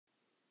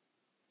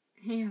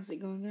Hey, how's it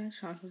going, guys?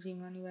 Sean from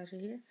Money Badger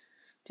here,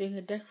 doing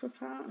a deck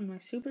profile on my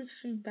Super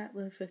Extreme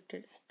Battler Viktor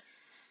deck.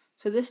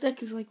 So this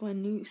deck is like my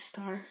new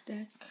star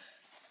deck.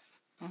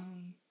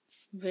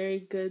 Very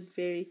good,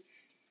 very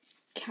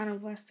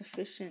counterblast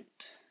efficient.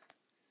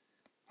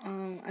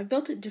 I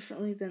built it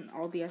differently than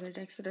all the other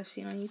decks that I've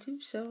seen on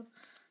YouTube, so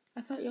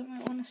I thought y'all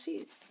might want to see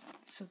it.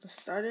 So the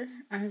starter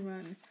I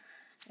run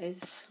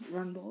is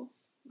Runbull.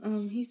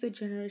 He's the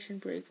Generation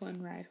Break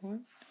 1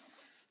 Ride-Horn.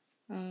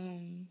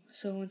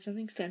 So when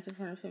something stands in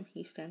front of him,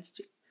 he stands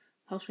too.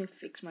 Helps me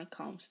fix my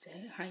comms to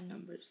hit high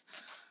numbers.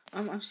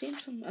 I've seen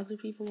some other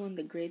people on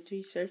the grade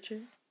 3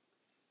 searcher.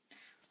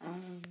 I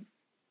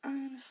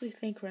honestly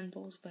think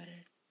Runbull's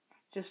better,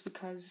 just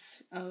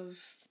because of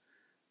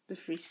the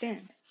free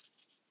stand.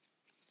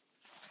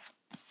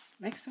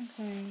 Next I'm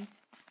playing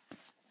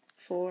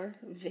for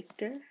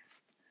Viktor.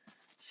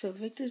 So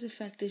Viktor's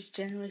effect is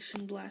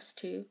Generation Blast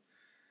 2.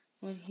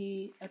 When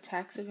he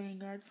attacks a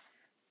Vanguard,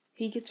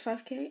 he gets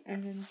 5k,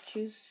 and then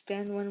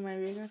stand one of my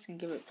rear guards and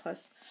give it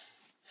plus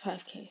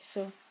 5k.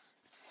 So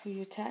if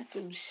you attack,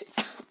 I'm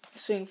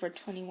swing for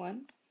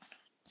 21,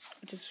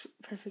 which is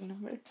a perfect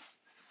number,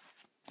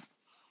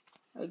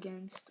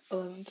 against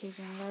 11k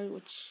Vanguard,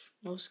 which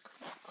most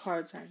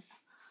cards aren't.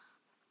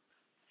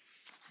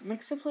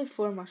 Next I play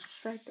 4 Mushroom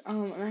Strike.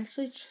 I'm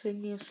actually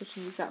thinking of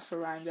switching these out for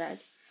Rhyme Drag,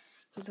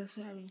 because that's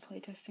what I've been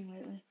playtesting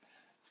lately.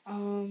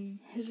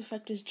 His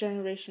effect is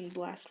Generation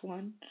Blast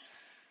 1.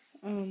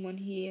 When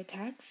he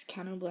attacks,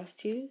 Counter Blast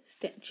 2,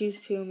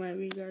 choose 2 of my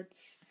rear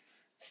guards,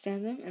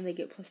 stand them, and they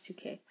get plus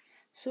 2k.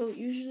 So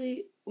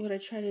usually what I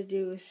try to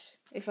do is,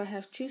 if I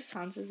have 2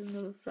 Sansas in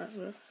the front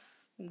row,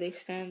 and they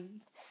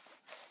stand,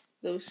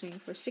 those swing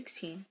for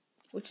 16,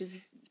 which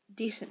is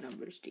decent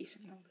numbers.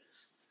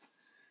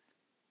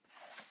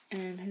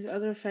 And his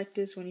other effect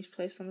is when he's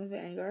placed on the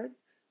Vanguard,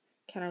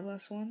 Counter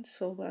Blast 1,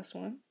 Soul Blast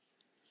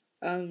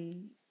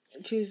 1,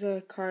 choose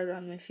a card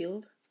on my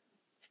field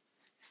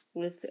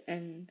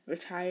and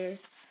retire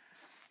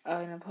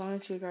an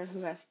opponent's rear guard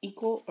who has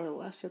equal or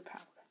lesser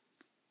power.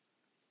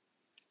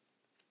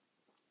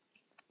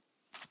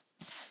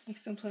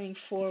 Next I'm playing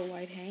 4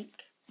 White Hank.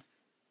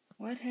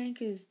 White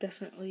Hank is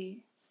definitely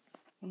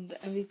one of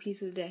the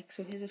MVPs of the deck,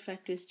 so his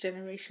effect is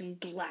Generation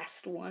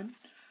Blast 1.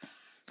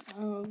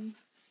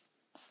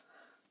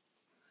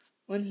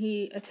 When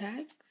he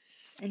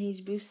attacks and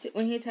he's boosted,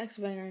 when he attacks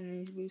a Vanguard and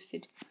he's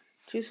boosted,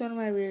 choose one of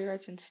my rear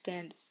guards and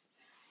stand.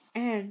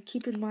 And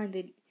keep in mind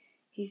that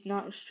he's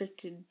not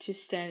restricted to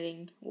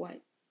standing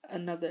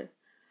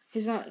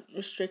he's not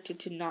restricted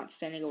to not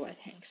standing a White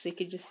Hank, so he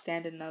could just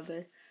stand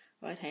another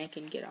White Hank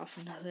and get off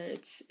another.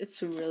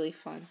 It's really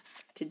fun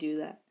to do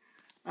that.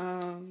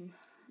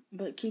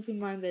 But keep in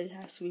mind that it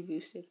has to be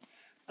boosted.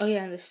 Oh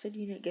yeah, and the stud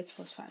unit gets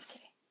plus 5k.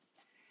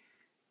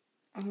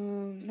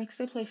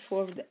 Next I play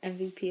 4 of the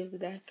MVP of the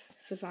deck,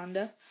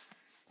 Sazanda.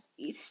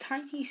 Each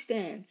time he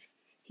stands,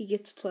 he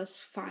gets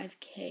plus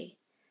 5k,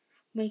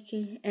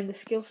 and the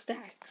skill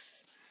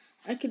stacks.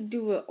 I could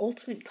do an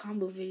ultimate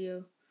combo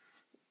video,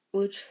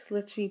 which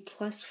lets me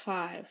plus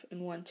 5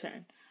 in one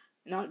turn,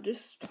 not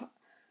just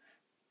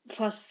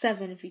plus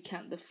 7 if you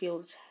count the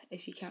fields,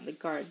 if you count the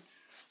guard.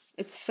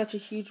 It's such a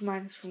huge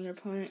minus from your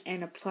opponent,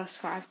 and a plus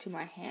 5 to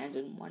my hand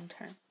in one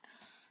turn.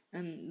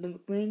 And the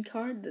main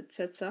card that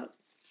sets up,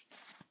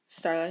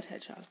 Starlight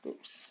Hedgehog.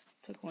 Oops,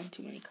 took one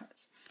too many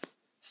cards.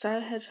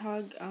 Starlight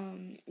Hedgehog,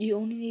 you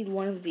only need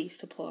one of these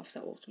to pull off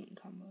that ultimate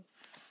combo,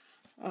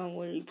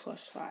 where you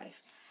plus 5.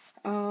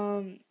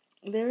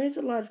 There is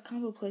a lot of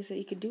combo plays that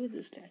you could do with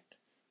this deck,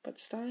 but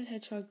Starlight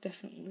Hedgehog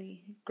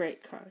definitely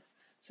great card.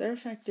 So her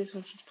effect is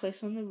when she's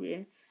placed on the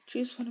rear,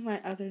 choose one of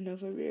my other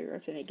Nova rear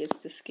guards, and it gets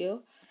the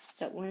skill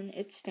that when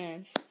it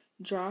stands,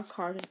 draw a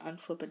card and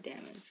unflip a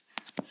damage.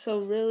 So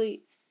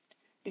really,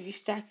 if you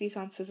stack these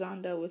on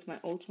Sazanda with my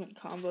ultimate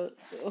combo,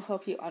 it will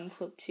help you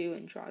unflip 2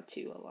 and draw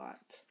 2 a lot.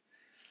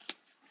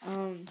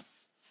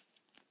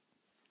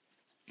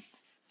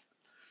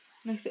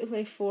 Next I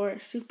play 4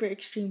 Super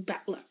Extreme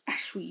Battler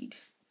Ashweed.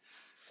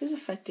 His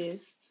effect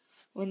is,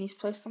 when he's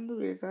placed on the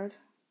rear guard,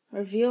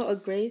 reveal a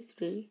grade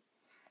 3,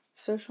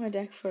 search my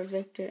deck for a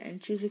Viktor,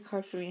 and choose a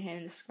card from your hand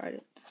and discard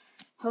it.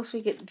 Helps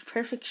me get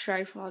perfect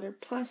stride fodder,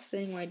 plus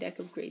thinning my deck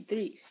of grade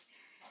 3s.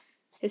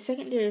 His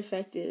secondary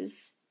effect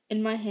is,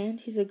 in my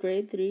hand, he's a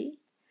grade 3,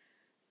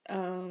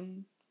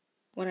 when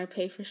I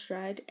pay for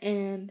stride,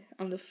 and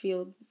on the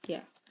field,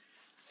 yeah.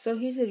 So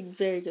he's a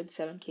very good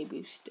 7k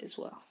boost as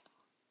well.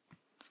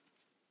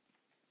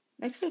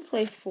 Next I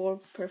play 4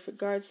 Perfect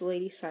Guards,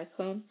 Lady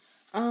Cyclone.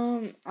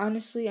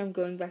 Honestly, I'm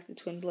going back to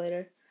Twin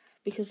Blader,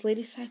 because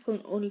Lady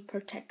Cyclone only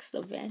protects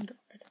the Vanguard.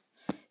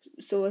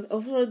 So with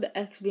Overlord the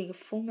X being a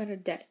full meta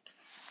deck,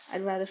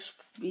 I'd rather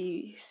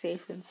be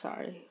safe than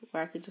sorry,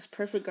 where I could just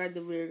Perfect Guard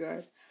the rear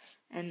guard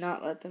and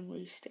not let them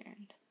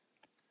restand.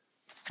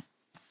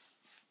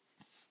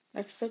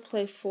 Next I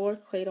play 4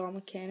 Claydol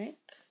Mechanic.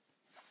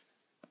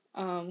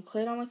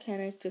 Claydol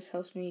Mechanic just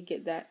helps me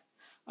get that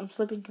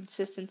unflipping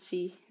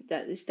consistency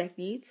that this deck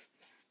needs.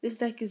 This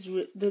deck is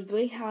the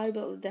way how I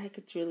built the deck,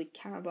 it's really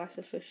counterblast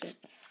efficient.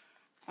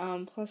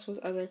 plus with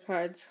other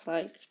cards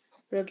like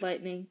Red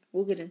Lightning.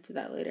 We'll get into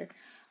that later.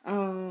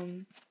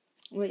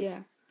 But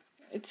yeah,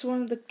 this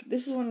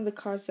is one of the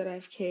cards that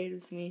I've carried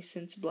with me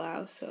since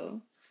Blau,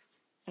 so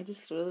I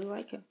just really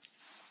like him.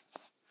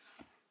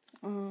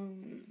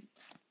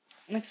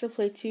 Next I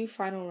play 2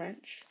 Final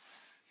Wrench.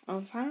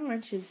 Final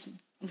Wrench is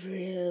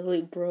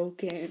really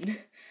broken.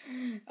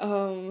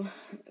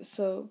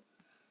 So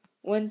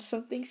when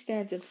something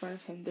stands in front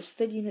of him, the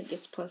stud unit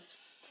gets plus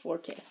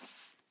 4k.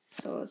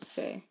 So let's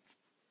say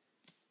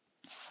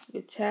you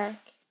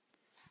attack,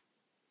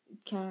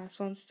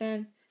 cast one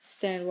stand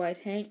White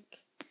Hank.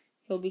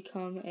 He'll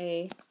become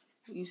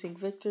using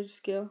Viktor's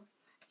skill,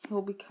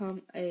 he'll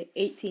become a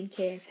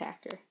 18k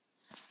attacker,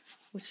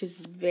 which is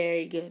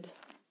very good.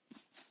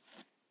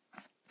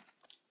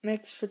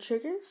 Next for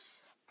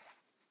triggers,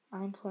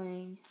 I'm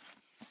playing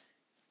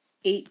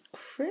 8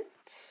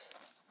 crits.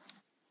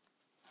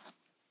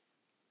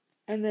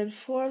 And then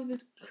 4 of the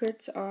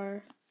crits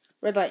are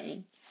Red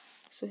Lightning.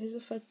 So his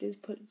effect is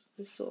put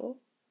the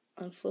soul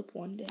on flip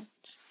 1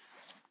 damage.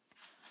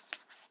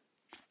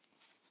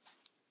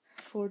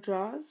 4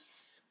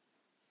 draws.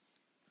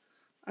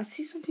 I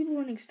see some people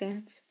running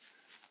stands.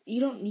 You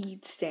don't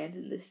need stands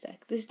in this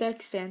deck. This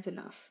deck stands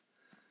enough.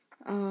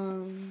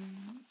 Oh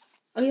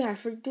yeah, I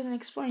didn't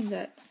explain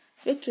that.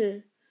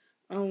 Viktor,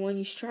 when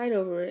you stride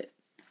over it,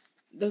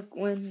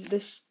 when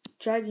the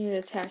stride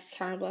unit attacks,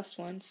 counterblast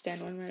 1,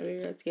 stand 1 right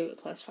rear, let's give it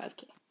plus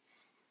 5k.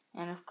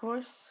 And of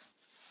course,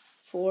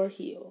 4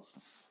 heals.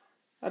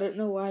 I don't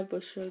know why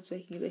Bushiroad's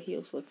making the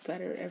heals look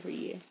better every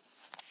year.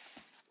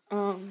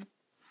 And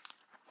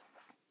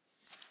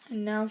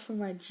now for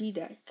my G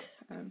deck,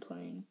 I'm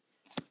playing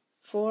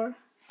 4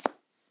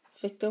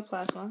 Viktor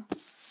Plasma.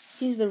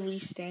 He's the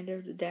restander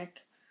of the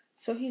deck,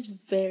 so he's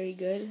very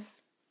good.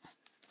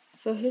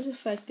 So his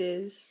effect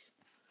is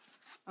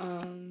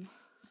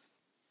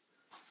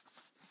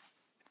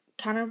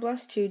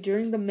Counterblast 2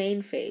 during the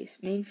main phase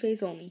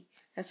only.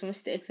 That's a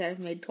mistake that I've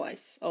made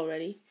twice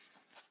already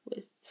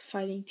with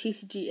fighting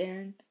TCG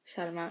Aaron.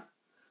 Shout him out.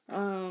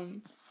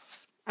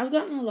 I've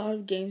gotten a lot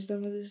of games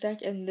done with this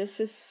deck, and this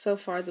is so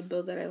far the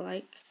build that I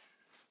like.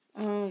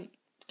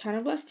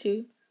 Counterblast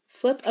 2,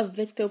 flip a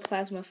Viktor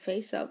Plasma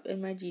face up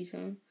in my G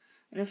zone,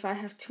 and if I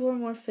have 2 or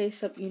more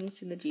face up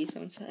units in the G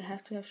zone, so I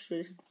have to have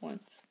shredded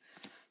once,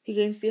 he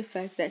gains the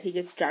effect that he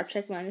gets drive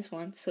check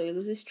 -1, so he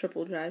loses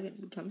triple drive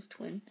and becomes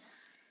twin.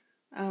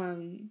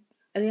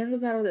 At the end of the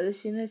battle that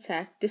this unit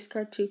attack,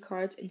 discard 2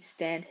 cards and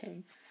stand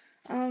him.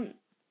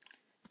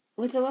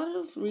 With a lot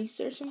of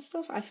research and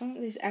stuff, I found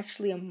there's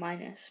actually a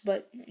minus,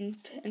 but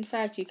in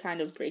fact you kind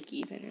of break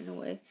even in a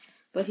way,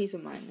 but he's a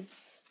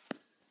minus.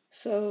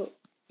 So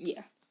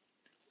yeah,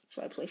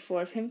 so I play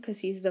 4 of him because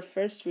he's the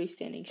first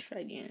restanding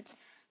stride unit.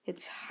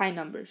 It's high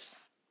numbers,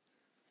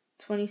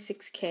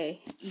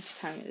 26k each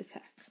time it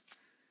attacks.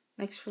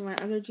 Next for my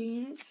other G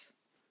units,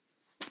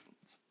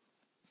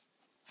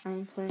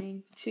 I'm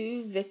playing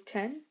 2 Vic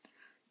 10.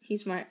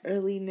 He's my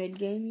early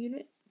mid-game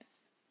unit.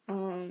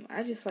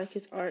 I just like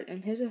his art,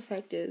 and his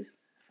effect is,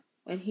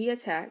 when he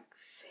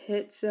attacks,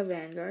 hits a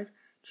Vanguard,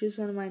 choose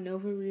one of my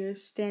Nova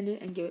Rears, stand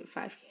it, and give it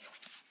 5k.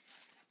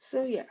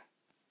 So yeah,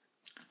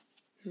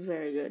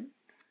 very good.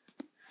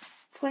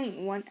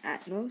 Playing 1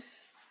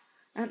 Atmos.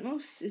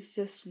 Atmos is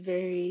just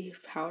very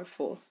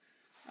powerful.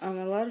 A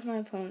lot of my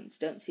opponents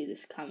don't see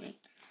this coming.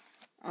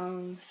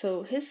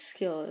 So his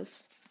skill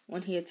is,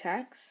 when he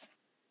attacks,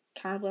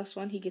 counterblast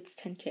 1, he gets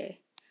 10k.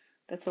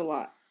 That's a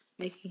lot,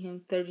 making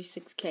him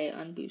 36k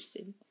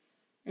unboosted.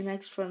 And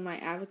next for my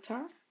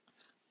avatar,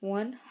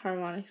 1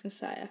 Harmonics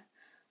Messiah.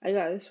 I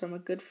got this from a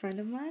good friend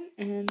of mine,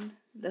 and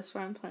that's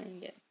why I'm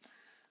playing it.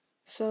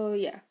 So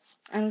yeah,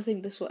 I don't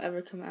think this will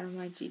ever come out of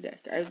my G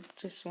deck. I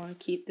just want to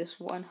keep this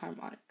 1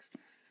 Harmonics.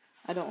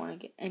 I don't want to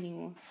get any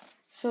more.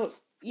 So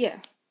yeah,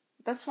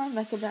 that's my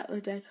Mecha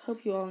Battler deck.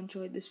 Hope you all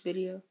enjoyed this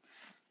video.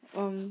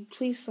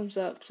 Please thumbs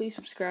up, please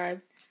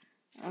subscribe,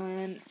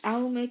 and I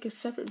will make a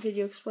separate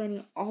video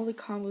explaining all the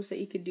combos that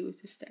you can do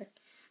with this deck.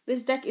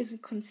 This deck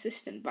isn't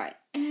consistent by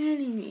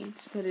any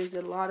means, but it is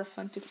a lot of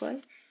fun to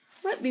play.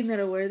 Might be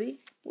meta worthy.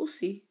 We'll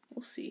see.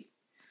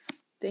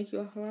 Thank you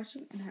all for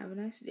watching, and have a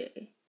nice day.